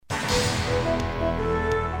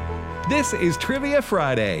This is Trivia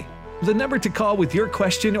Friday. The number to call with your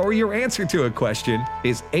question or your answer to a question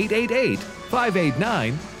is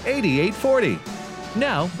 888-589-8840.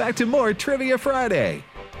 Now, back to more Trivia Friday.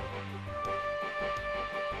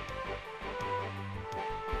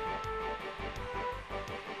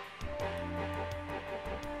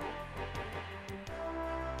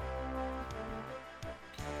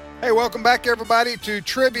 Hey, welcome back, everybody, to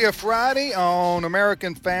Trivia Friday on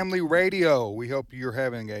American Family Radio. We hope you're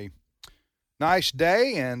having a nice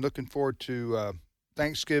day and looking forward to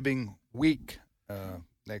Thanksgiving week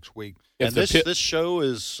next week. And this show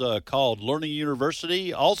is called Learning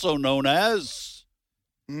University, also known as...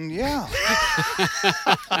 Yeah.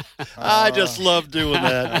 I just love doing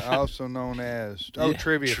that. Also known as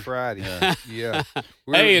Trivia Friday. Yeah.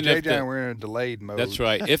 Hey, and we're in a delayed mode. That's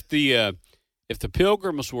right. If the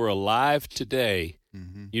Pilgrims were alive today,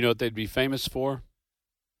 you know what they'd be famous for?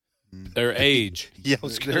 Their age. Yeah, I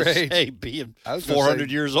was going to say, being 400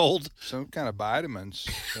 years old. Some kind of vitamins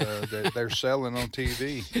that they're selling on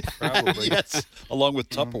TV, probably. Yes, along with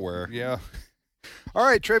Tupperware. Yeah. All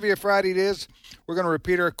right, Trivia Friday it is. We're going to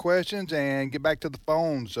repeat our questions and get back to the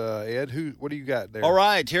phones. Ed, what do you got there? All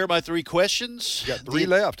right, here are my three questions. You got three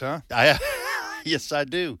left, huh? Yes, I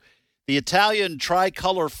do. The Italian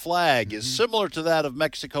tricolor flag is similar to that of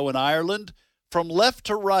Mexico and Ireland. From left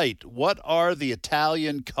to right, what are the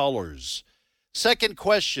Italian colors? Second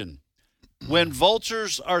question. When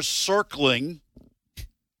vultures are circling,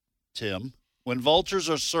 Tim, when vultures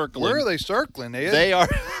are circling. Where are they circling, Ed? They are.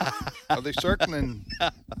 Are they circling?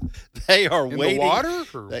 They are in waiting. The water?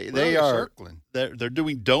 Or they are circling. They're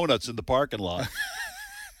doing donuts in the parking lot.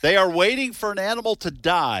 They are waiting for an animal to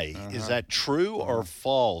die. Is that true or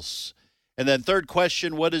false? And then third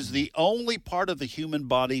question, what is the only part of the human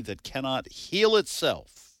body that cannot heal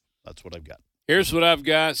itself? That's what I've got. Here's what I've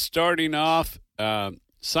got. Starting off,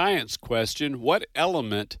 science question. What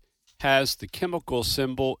element has the chemical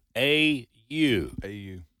symbol AU?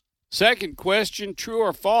 AU. Second question, true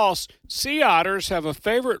or false? Sea otters have a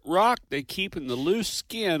favorite rock they keep in the loose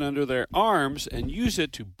skin under their arms and use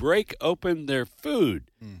it to break open their food.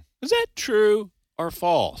 Is that true or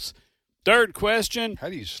false? Third question. How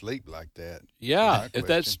do you sleep like that? Yeah, if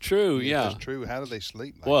that's true, If that's true, how do they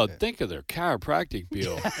sleep like that? Well, think of their chiropractic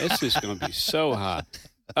bill. It's just going to be so high.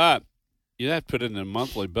 You have to put it in a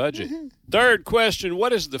monthly budget. Third question.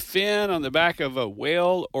 What is the fin on the back of a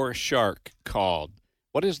whale or a shark called?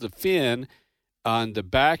 What is the fin on the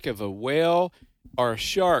back of a whale or a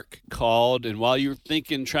shark called? And while you're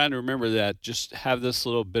thinking, trying to remember that, just have this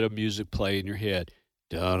little bit of music play in your head.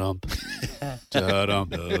 Da-dum, da-dum,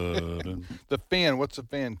 da-dum. The fin, what's the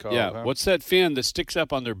fin called? Yeah, huh? what's that fin that sticks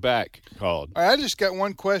up on their back called? All right, I just got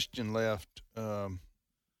one question left, and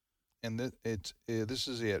this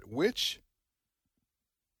is it. Which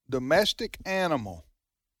domestic animal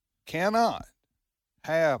cannot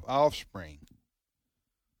have offspring?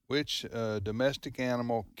 Which domestic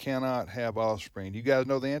animal cannot have offspring? Do you guys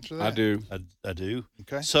know the answer to that? I do. I do.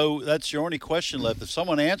 Okay. So that's your only question left. If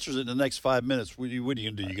someone answers it in the next 5 minutes, what are you going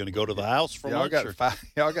to do? You going to go to the house for lunch?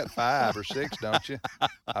 Y'all got 5 or 6, don't you?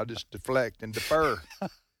 I'll just deflect and defer.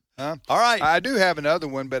 Huh? All right. I do have another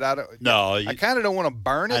one, but I don't. No, I kind of don't want to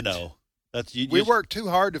burn it. I know. We work too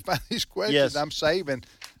hard to find these questions. Yes. I'm saving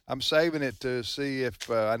it to see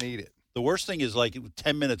if I need it. The worst thing is like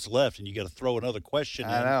 10 minutes left, and you got to throw another question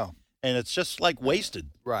in. I know. And it's just like wasted.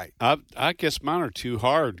 Right. I guess mine are too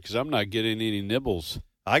hard because I'm not getting any nibbles.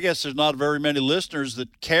 I guess there's not very many listeners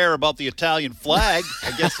that care about the Italian flag.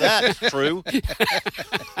 I guess that's true.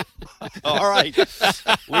 All right.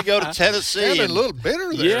 We go to Tennessee. A little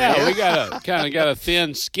bitter there. Yeah, we got a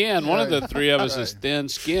thin skin. One of the three of us is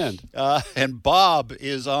thin-skinned. And Bob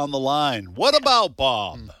is on the line. What about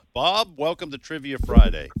Bob? Bob, welcome to Trivia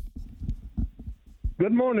Friday.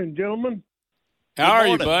 Good morning, gentlemen. How are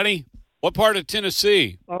you, buddy? What part of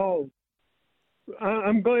Tennessee? Oh,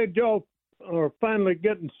 I'm glad y'all are finally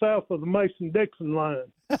getting south of the Mason-Dixon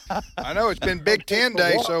line. I know it's been Big Ten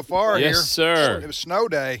Day so far here. Yes, sir. It was snow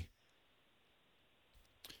day.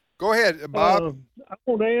 Go ahead, Bob. I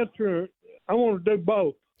want to do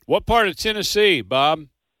both. What part of Tennessee, Bob?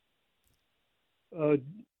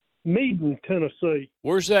 Meaden, Tennessee.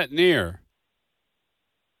 Where's that near?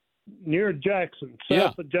 Near Jackson,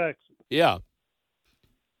 south of Jackson. Yeah.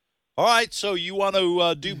 All right, so you want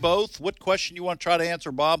to do both? What question you want to try to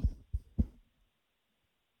answer, Bob?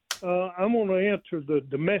 I'm going to answer the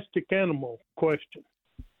domestic animal question.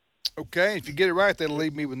 Okay, if you get it right, that'll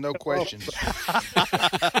leave me with no questions.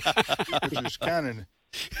 Which is kind of.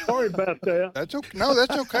 Sorry about that. That's okay. No,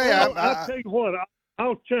 that's okay. I'll tell you what.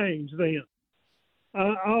 I'll change then.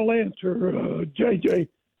 I'll answer JJ's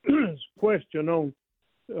question on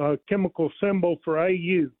chemical symbol for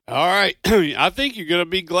AU. All right. I think you're going to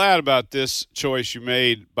be glad about this choice you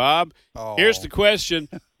made, Bob. Oh. Here's the question.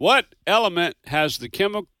 What element has the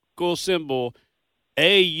chemical symbol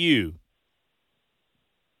AU?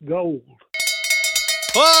 Gold.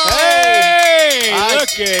 Whoa! Hey, I-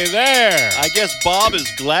 looky there. I guess Bob is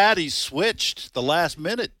glad he switched the last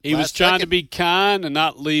minute. He was last trying to second. be kind and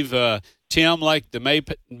not leave Tim like the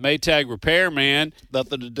Maytag repairman.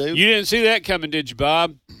 Nothing to do. You didn't see that coming, did you,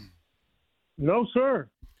 Bob? No, sir.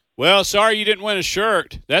 Well, sorry you didn't win a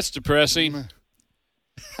shirt. That's depressing.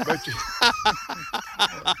 But you,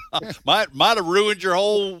 might have ruined your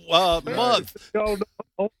whole month. Y'all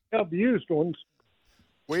don't have used ones.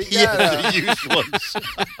 we got Yeah, a, the used ones.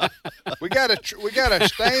 we got a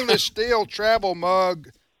stainless steel travel mug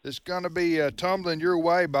that's going to be tumbling your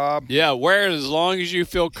way, Bob. Yeah, wear it as long as you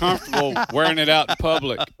feel comfortable wearing it out in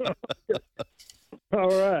public. All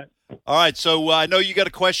right. All right, so I know you got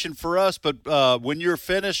a question for us, but when you're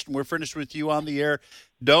finished, and we're finished with you on the air,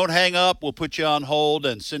 don't hang up. We'll put you on hold,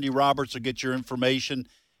 and Cindy Roberts will get your information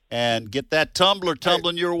and get that tumbler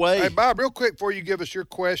tumbling your way. Hey, Bob, real quick before you give us your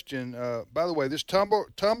question, by the way, this tumbler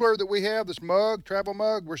that we have, this mug, travel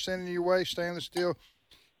mug, we're sending your way, stainless steel,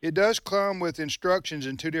 it does come with instructions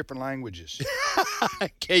in 2 different languages. In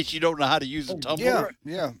case you don't know how to use a tumbler. Yeah,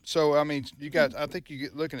 yeah. So, I mean, I think you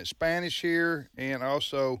get looking at Spanish here and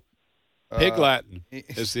also Pig Latin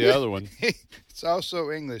is the other one. it's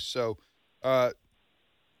also English. So, I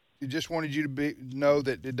just wanted you to know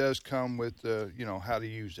that it does come with, how to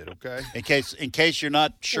use it. Okay. In case you're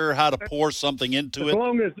not sure how to pour something into As it.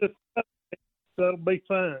 long as it's that'll be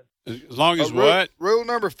fine. As long as Rule- what? Rule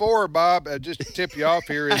number 4, Bob, just to tip you off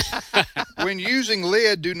here is when using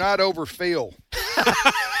lid, do not overfill.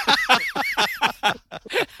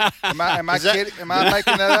 Am I kidding? Am I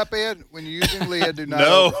making that up, Ed? When you're using lid, do not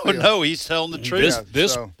overfill. No, he's telling the truth.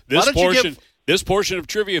 This so- this Why don't you portion give- this portion of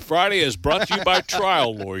Trivia Friday is brought to you by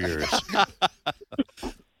Trial Lawyers.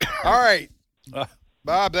 All right,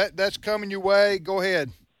 Bob, that's coming your way. Go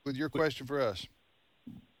ahead with your question for us.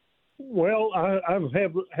 Well, I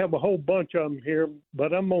have a whole bunch of them here,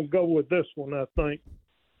 but I'm gonna go with this one. I think.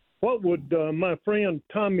 What would my friend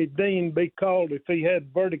Tommy Dean be called if he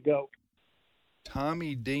had vertigo?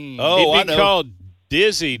 Tommy Dean. Oh, I He'd be know. called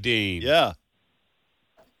Dizzy Dean. Yeah.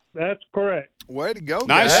 That's correct. Way to go,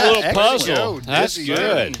 Nice guys. little excellent. puzzle. Go, That's Dizzy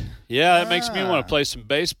good. Dean. Yeah, that makes me Ah. want to play some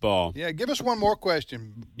baseball. Yeah, give us one more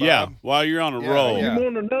question, Bob. Yeah, while you're on a Yeah, roll. yeah. You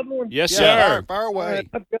want another one? Yes, Yeah, sir. fire All away.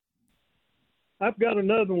 right, I've got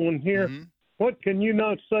another one here. Mhm. What can you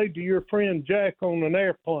not say to your friend Jack on an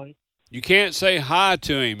airplane? You can't say hi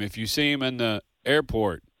to him if you see him in the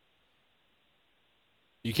airport.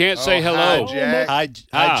 You can't say Oh, hello. hi, Jack.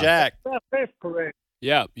 Hi, Ah. Jack. That's correct.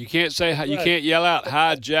 Yeah, you can't say hi. You Right. can't yell out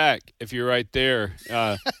 "Hi, Jack" if you're right there at the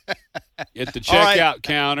All right. checkout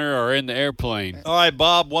counter or in the airplane. All right,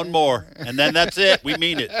 Bob, one more, and then that's it. We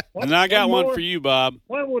mean it. And I got one more. for you, Bob.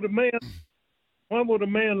 Why would a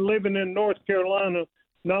man living in North Carolina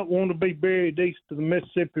not want to be buried east of the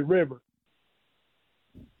Mississippi River?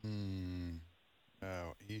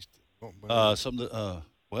 Oh, he's.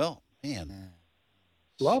 Well, man.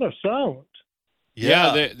 A lot of silence.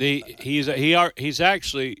 Yeah,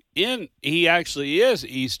 he actually is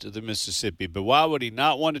east of the Mississippi, but why would he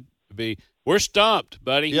not want it to be? We're stumped,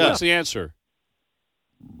 buddy. Yeah. What's the answer?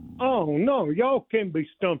 Oh no, y'all can be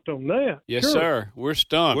stumped on that. Yes, Sure. sir. We're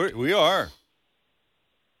stumped. We are.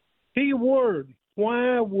 Key word.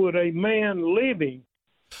 Why would a man living?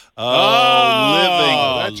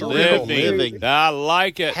 That's a real living. I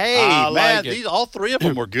like it. Hey, I man, like it. all 3 of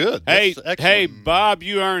them were good. Hey, That's hey, excellent. Bob,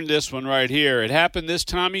 you earned this one right here. It happened this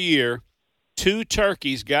time of year. 2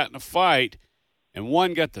 turkeys got in a fight, and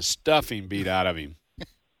one got the stuffing beat out of him.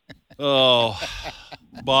 Oh,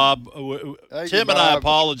 Bob, Thank Tim you, and I Bob.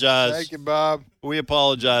 apologize. Thank you, Bob. We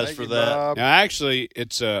apologize Thank for you, that. Bob. Now, actually,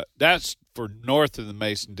 that's for north of the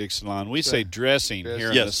Mason-Dixon line. We say dressing here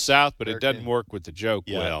in the Yes. south, but it Turkey. doesn't work with the joke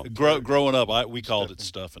Yeah, well. growing up, we called it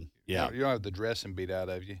stuffing. Yeah. You don't have the dressing beat out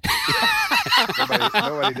of you.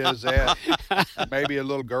 nobody does that. Maybe a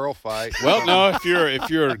little girl fight. Well, no, if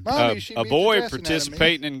you're Mommy, she a beat the boy dressing out of me.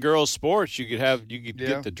 participating in girls' sports, you could Yeah.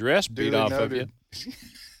 get the dress beat Duly off of you. noted.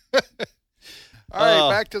 All right, Oh.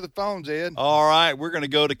 back to the phones, Ed. All right, we're going to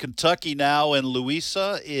go to Kentucky now, and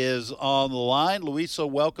Louisa is on the line. Louisa,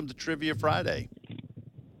 welcome to Trivia Friday.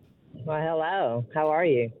 Well, hello. How are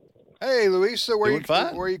you? Hey, Louisa, Doing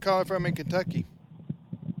fine. where are you calling from in Kentucky?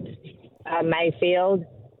 Mayfield.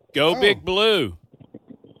 Go Oh. Big Blue.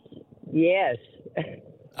 Yes.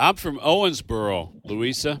 I'm from Owensboro,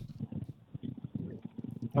 Louisa.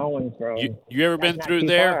 Owensboro. You ever That's been not through too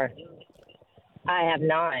there? far. I have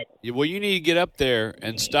not. Well, you need to get up there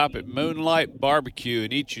and stop at Moonlight Barbecue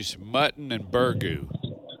and eat you some mutton and burgoo.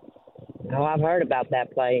 Oh, I've heard about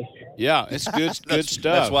that place. Yeah, it's good stuff.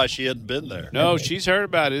 That's why she hadn't been there. No, she's heard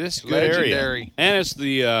about it. It's a good area. Legendary. And it's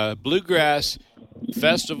the Bluegrass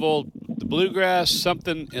Festival, the Bluegrass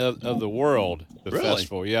something of the world. The Really?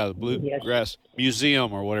 festival, yeah, the Bluegrass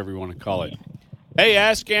Museum or whatever you want to call it. Hey,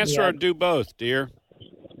 ask, answer, Yeah. or do both, dear.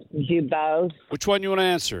 Do both. Which one you want to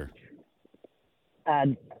answer?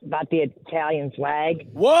 About the Italian flag.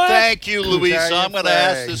 What? Thank you, Louisa. Italian I'm going to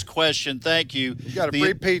ask flag. this question. Thank you. You got a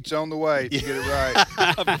free pizza on the way if you get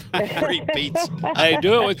it right. free pizza. Hey,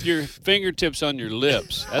 do it with your fingertips on your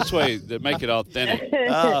lips. That's the way they make it authentic.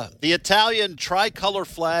 The Italian tricolor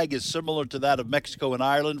flag is similar to that of Mexico and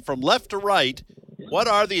Ireland. From left to right, what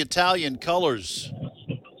are the Italian colors?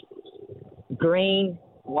 Green,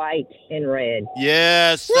 white, and red.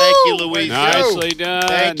 Yes, thank you, Louisa. Nicely done.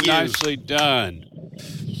 Thank you. Nicely done.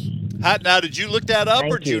 Now, did you look that up,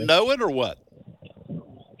 Thank or did you you. know it, or what?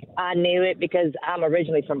 I knew it because I'm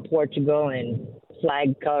originally from Portugal, and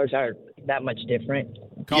flag colors are that much different.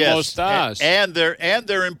 Como estás? And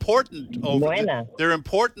they're important over Buena. they're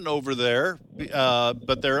important over there,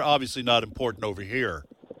 but they're obviously not important over here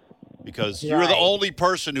because you're the Right. only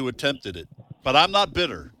person who attempted it. But I'm not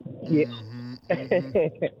bitter. Good.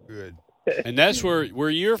 And that's where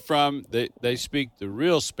you're from. They speak the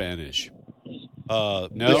real Spanish. No,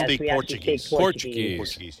 No. Yes, speak we actually Portuguese. speak Portuguese.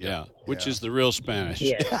 Portuguese, Yeah. Which Yeah. is the real Spanish.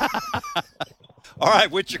 Yes. All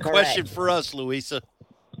right, what's your Correct. question for us, Louisa?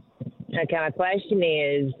 Okay, my question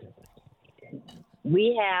is,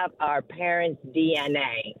 we have our parents'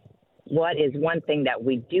 DNA. What is one thing that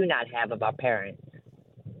we do not have of our parents?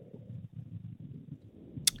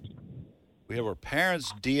 We have our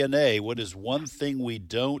parents' DNA. What is one thing we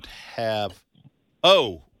don't have?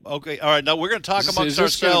 Oh, okay. All right. Now we're going to talk Is amongst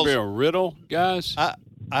this going ourselves. to be a riddle, guys?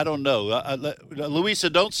 I don't know. Louisa,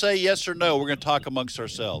 don't say yes or no. We're going to talk amongst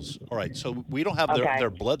ourselves. All right. So we don't have Okay. their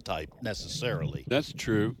blood type necessarily. That's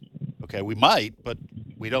true. Okay. We might, but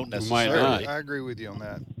we don't We might necessarily. not. I agree with you on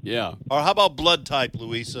that. Yeah. Or how about blood type,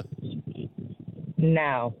 Louisa?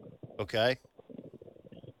 No. Okay.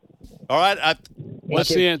 All right.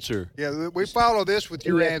 What's the answer? Yeah, we follow this with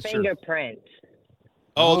your answer. fingerprints.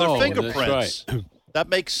 Oh, their Oh, that's fingerprints. right. That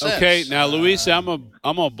makes sense. Okay, now Luisa, I'm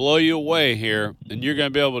gonna blow you away here, and you're gonna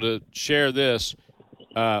be able to share this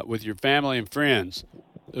with your family and friends.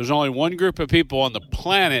 There's only one group of people on the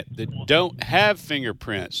planet that don't have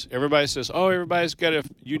fingerprints. Everybody says, "Oh, everybody's got a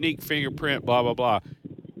unique fingerprint." Blah blah blah.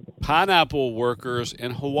 Pineapple workers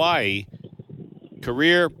in Hawaii,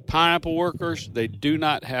 career pineapple workers, they do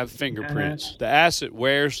not have fingerprints. The acid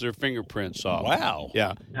wears their fingerprints off. Wow.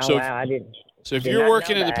 Yeah. Oh, So wow, I didn't. so if Did you're not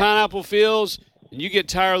working know in the that. pineapple fields and you get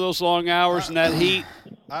tired of those long hours and that heat,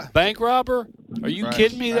 bank robber? Are you Right,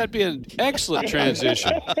 kidding me? right. That'd be an excellent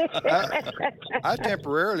transition. I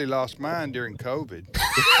temporarily lost mine during COVID.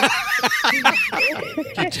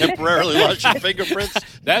 You temporarily lost your fingerprints.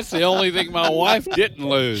 That's the only thing my wife didn't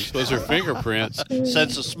lose was her fingerprints.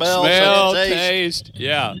 Sense of smell, Smell, sense of taste. taste,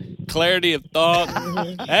 yeah, clarity of thought.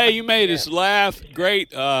 Hey, you made us laugh.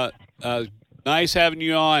 Great, nice having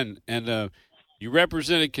you on, and you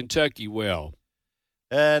represented Kentucky well.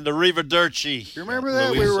 And the Arrivederci. You remember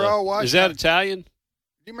that? We Louisa. were all watching. Is that Italian? Do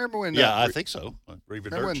you remember when? Yeah, I think so.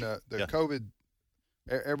 Remember when Arrivederci. the Yeah. COVID?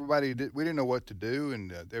 Everybody we didn't know what to do,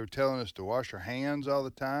 and they were telling us to wash our hands all the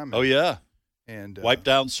time. Oh, yeah. and Wipe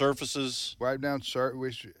down surfaces. wipe down.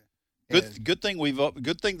 Which Good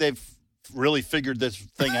thing they've really figured this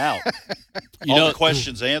thing out. You All know, the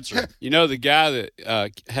questions answered. You know the guy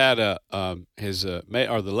that had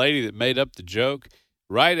or the lady that made up the joke.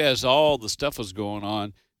 Right as all the stuff was going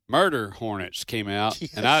on, murder hornets came out,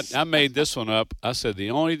 and I made this one up. I said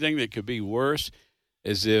the only thing that could be worse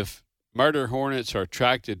is if murder hornets are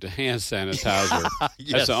attracted to hand sanitizer.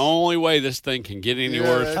 Yes. That's the only way this thing can get any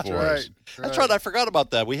worse that's for right. us. That's right. I forgot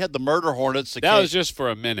about that. We had the murder hornets. That was just for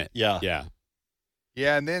a minute. Yeah. Yeah.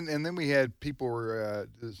 Yeah, and then we had people were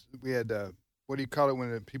we had what do you call it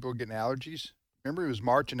when people were getting allergies? Remember, it was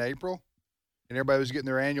March and April, and everybody was getting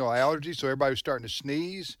their annual allergies, so everybody was starting to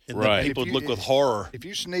sneeze. And Right. then people If would you- look with horror. If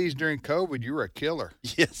you sneezed during COVID, you were a killer.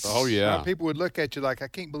 Yes. Oh, yeah. People would look at you like, "I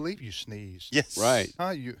can't believe you sneezed." Yes. Right. Huh?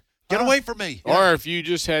 You Get huh? away from me. Or if you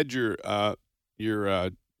just had your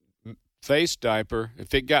face diaper,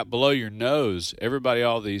 if it got below your nose, everybody,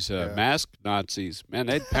 all these mask Nazis, man,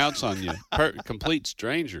 they'd pounce on you. Complete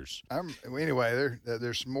strangers. Anyway,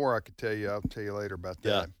 there's some more I could tell you. I'll tell you later about that.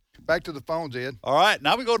 Yeah. Back to the phones, Ed. All right.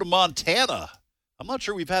 Now we go to Montana. I'm not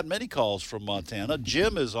sure we've had many calls from Montana.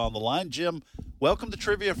 Jim is on the line. Jim, Welcome to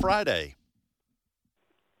Trivia Friday.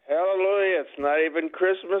 Hallelujah. It's not even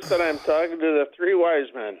Christmas, and I'm talking to the three wise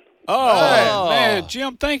men. Oh, man,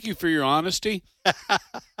 Jim, thank you for your honesty.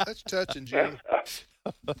 That's touching, Jim.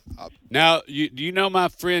 Now, do you know my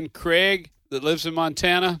friend Craig that lives in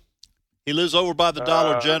Montana? He lives over by the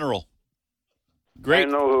Dollar General. I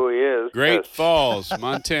know who he is. Great yes. Falls,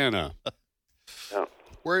 Montana. Yeah.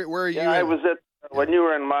 Where are you? Yeah, I was at when you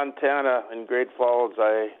were in Montana in Great Falls.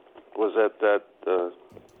 I was at that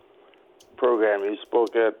program you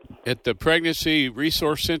spoke at. At the Pregnancy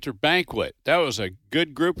Resource Center banquet. That was a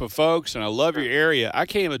good group of folks, and I love your area. I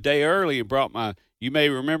came a day early and brought you may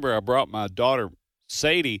remember I brought my daughter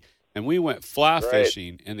Sadie, and we went fly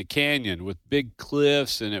fishing in the canyon with big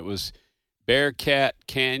cliffs, and it was Bearcat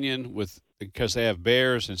Canyon because they have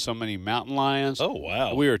bears and so many mountain lions. Oh,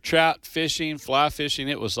 wow. We were trout fishing, fly fishing.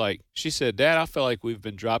 It was like, she said, Dad, I feel like we've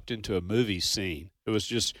been dropped into a movie scene. It was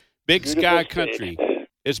just big Beautiful sky state. country.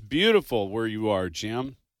 It's beautiful where you are,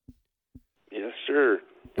 Jim. Yes, sir.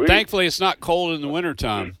 Thankfully, it's not cold in the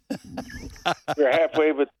wintertime. We're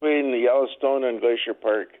halfway between the Yellowstone and Glacier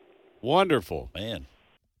Park. Wonderful. Man.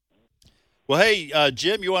 Well, hey,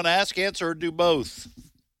 Jim, you want to ask, answer, or do both?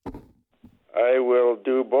 I will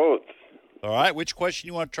do both. All right. Which question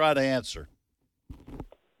you want to try to answer?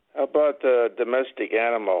 How about the domestic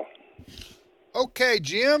animal? Okay,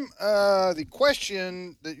 Jim. The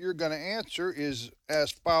question that you're going to answer is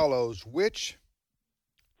as follows: which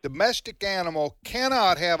domestic animal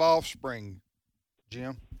cannot have offspring,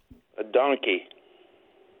 Jim? A donkey.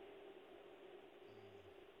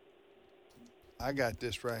 I got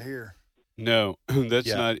this right here. No, that's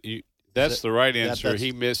Yeah. not you. That's the right answer. that's-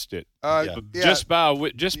 He missed it. Yeah. Just by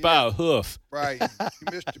a hoof. Right. You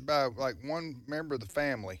missed it by like one member of the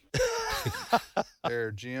family.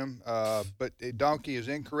 There, Jim. But a donkey is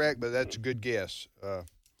incorrect, but that's a good guess.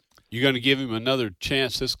 You're going to give him another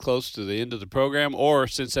chance this close to the end of the program, or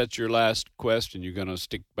since that's your last question, you're going to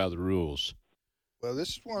stick by the rules? Well, this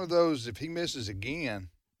is one of those, if he misses again,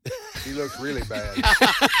 he looks really bad. So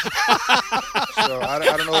I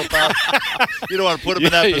don't know if You don't want to put him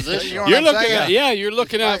in that position. You know what You're I'm looking saying? you're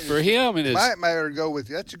looking out for him and his. might matter to go with,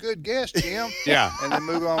 that's a good guess, Jim. Yeah. And then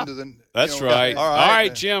move on to the. That's you know, right. All All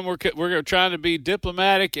right, Jim. We're trying to be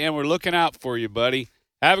diplomatic, and we're looking out for you, buddy.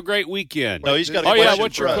 Have a great weekend. No, he's got a Oh yeah, question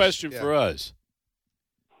what's for your us. question Yeah. for us?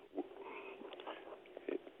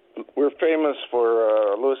 We're famous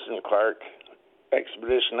for Lewis and Clark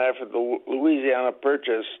expedition. After the Louisiana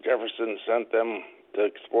Purchase, Jefferson sent them to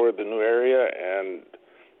explore the new area, and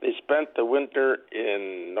they spent the winter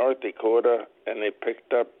in North Dakota, and they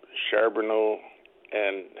picked up Charbonneau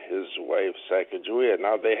and his wife Sacagawea.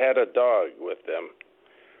 Now, they had a dog with them,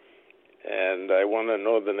 and I want to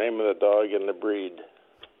know the name of the dog and the breed.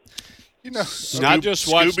 You know, I just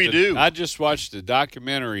watched Scooby-Doo. I just watched the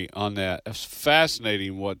documentary on that. It's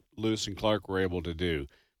fascinating what Lewis and Clark were able to do.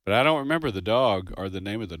 But I don't remember the dog or the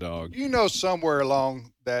name of the dog. you know, somewhere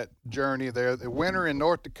along that journey there, the winter in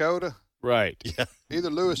North Dakota, Right. either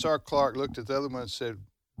Lewis or Clark looked at the other one and said,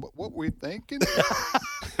 what were we thinking?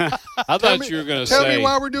 I thought you were going to Tell say. me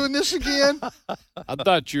why we're doing this again. I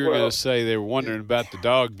thought you were going to say they were wondering about the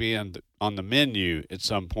dog being on the menu at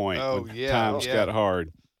some point. Oh, when yeah, times yeah. got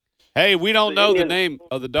hard. Hey, we don't know the name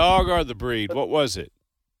of the dog or the breed. What was it?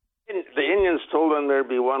 The Indians told them there'd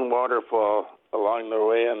be one waterfall along their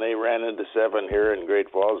way, and they ran into 7 here in Great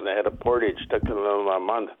Falls, and they had a portage. Took them a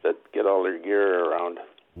month to get all their gear around.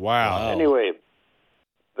 Wow. Anyway,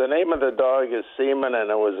 the name of the dog is Seaman, and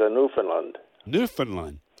it was a Newfoundland.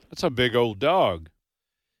 Newfoundland. That's a big old dog.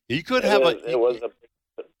 You could It's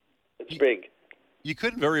big. You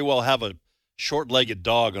couldn't very well have a short-legged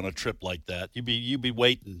dog on a trip like that. You'd be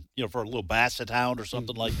waiting, for a little basset hound or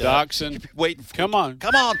something like that. Dachshund. You'd be waiting. Come on.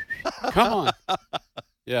 Come on. Come on.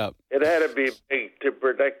 Yeah, It had to be big to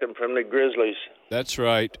protect them from the grizzlies. that's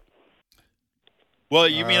right. Well,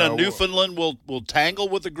 you mean a Uh, Newfoundland will tangle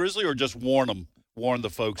with the grizzly, or just warn the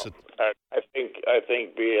folks that? I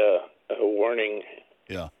think be a warning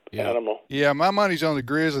Yeah. animal. Yeah, my money's on the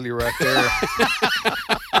grizzly right there.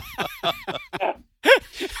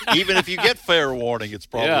 Even if you get fair warning, it's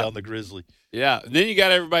probably Yeah. on the grizzly. Yeah. And then you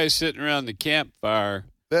got everybody sitting around the campfire.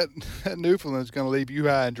 that Newfoundland's going to leave you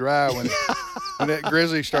high and dry when that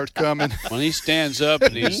grizzly starts coming. When he stands up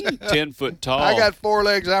and he's 10 foot tall. I got 4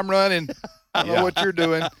 legs. I'm running. I don't know what you're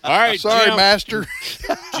doing. All right, Sorry, Jim. master.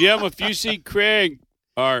 Jim, if you see Craig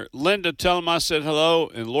or Linda, tell him I said hello,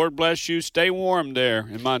 and Lord bless you. Stay warm there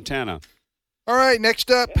in Montana. All right, next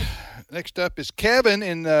up is Kevin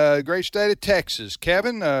in the great state of Texas.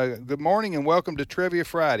 Kevin, good morning and welcome to Trivia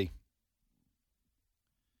Friday.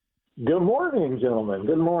 Good morning, gentlemen.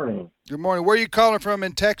 Good morning. Good morning. Where are you calling from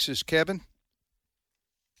in Texas, Kevin?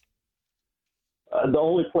 The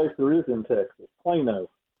only place there is in Texas, Plano.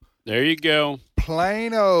 There you go.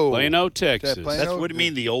 Plano, Texas. That's what do you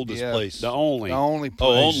mean the oldest place? The only. The only place.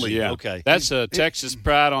 Oh, only. Yeah. Okay. That's Texas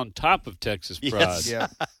pride on top of Texas pride.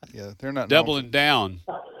 Yes. Yeah, they're not Doubling down.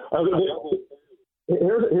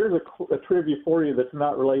 Here's a trivia for you that's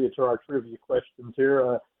not related to our trivia questions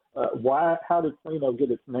here. How did Plano get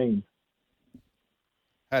its name?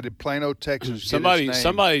 How did Plano, Texas get its name?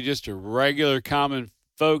 Somebody just a regular common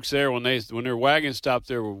folks there when their wagon stopped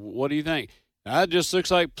there. What do you think? That just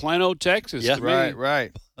looks like Plano, Texas. Yeah, to me.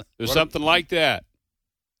 Right. There's something like that.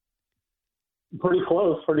 Pretty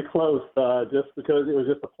close. Just because it was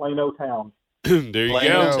just a Plano town. There you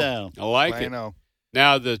Plano go. town. I like it. Plano.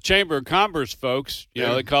 Now the Chamber of Commerce folks,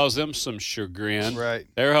 it calls them some chagrin. Right.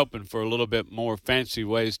 They're hoping for a little bit more fancy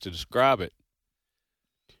ways to describe it.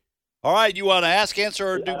 All right, you want to ask, answer,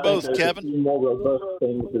 or do both, There's Kevin? a few more robust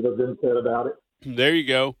things that have been said about it. There you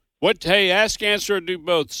go. Hey, ask, answer, or do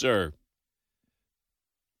both, sir.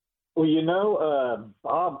 Well,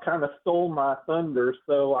 Bob kind of stole my thunder,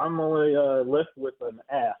 so I'm only left with an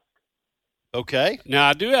ask. Okay. Now,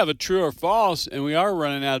 I do have a true or false, and we are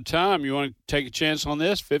running out of time. You want to take a chance on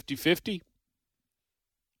this, 50-50?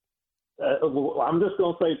 I'm just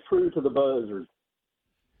going to say true to the buzzard.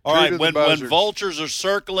 All True right, to the when buzzards. vultures are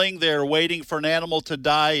circling, they're waiting for an animal to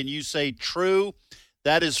die, and you say true,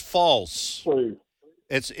 that is false. True.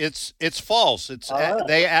 It's false. All right.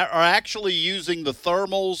 They are actually using the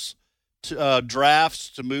thermals drafts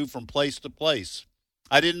to move from place to place.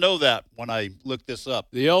 I didn't know that when I looked this up.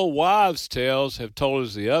 The old wives' tales have told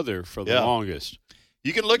us the other for the longest.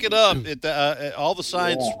 You can look it up. All the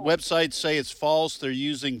science websites say it's false. They're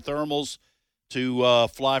using thermals to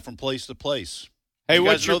fly from place to place. Hey, you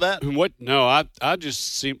guys know that? What? No, I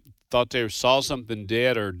just thought they saw something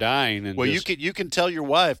dead or dying, and you can tell your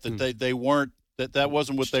wife that they weren't that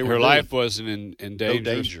wasn't what they were. Her doing. life wasn't in danger. No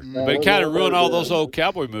danger. But it kind of ruined all those old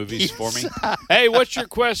cowboy movies for me. Hey, what's your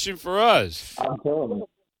question for us? I'm telling you.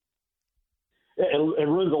 It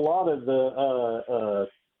ruins a lot of the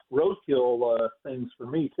roadkill things for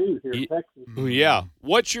me, too, here in Texas. Yeah.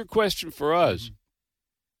 What's your question for us?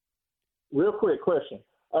 Real quick question.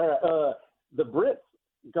 The Brits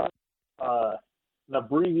got an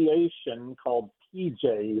abbreviation called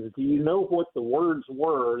PJs. Do you know what the words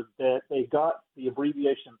were that they got the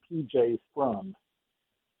abbreviation PJs from?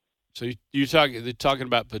 So they're talking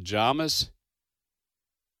about pajamas?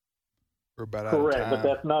 We're about out Correct, of time. but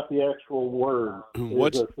that's not the actual word.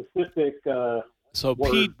 What's a specific so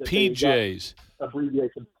word that they PJs? got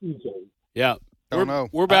abbreviation PJs. Yeah. Don't know.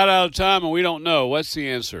 We're about out of time, and we don't know. What's the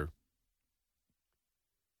answer?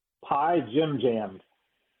 Pie Jim Jam.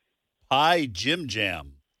 Pie Jim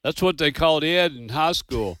Jam. That's what they called Ed in high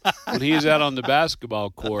school when he was out on the basketball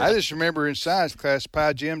court. I just remember in science class,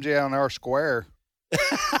 Pi Jim Jam on our square.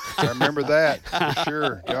 I remember that for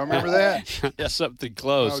sure. Y'all remember that? Yeah, something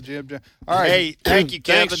close. Oh, Jim Jam. All right. Hey, thank you,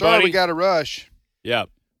 Kevin. Thanks, Sorry, buddy. we got to rush. Yeah.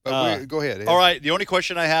 But go ahead. Ed. All right. The only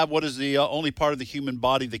question I have: what is the only part of the human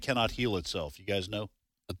body that cannot heal itself? You guys know?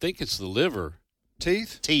 I think it's the liver.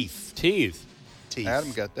 Teeth? Teeth. Teeth.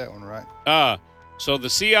 Adam got that one right. So the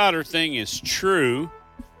sea otter thing is true.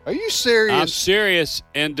 Are you serious? I'm serious.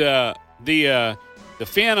 And the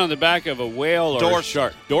fin on the back of a whale or a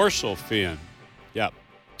shark, dorsal fin. Yep.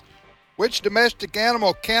 Which domestic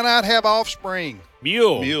animal cannot have offspring?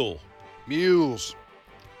 Mule. Mules.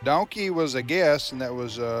 Donkey was a guess, and that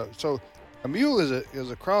was so. A mule is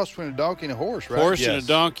a cross between a donkey and a horse, right? Horse and a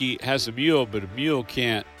donkey has a mule, but a mule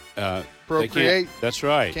can't Procreate. That's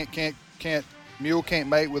right. Can't mule can't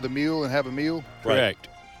mate with a mule and have a mule. Correct.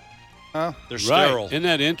 Huh? They're sterile. Right. Isn't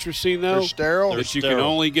that interesting, though? They're sterile. That you can sterile.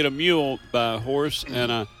 only get a mule by a horse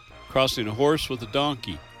and crossing a horse with a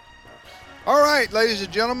donkey. All right, ladies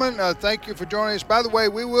and gentlemen, thank you for joining us. By the way,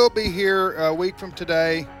 we will be here a week from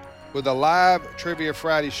today with a live Trivia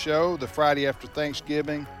Friday show, the Friday after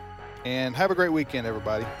Thanksgiving. And have a great weekend,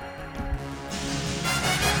 everybody.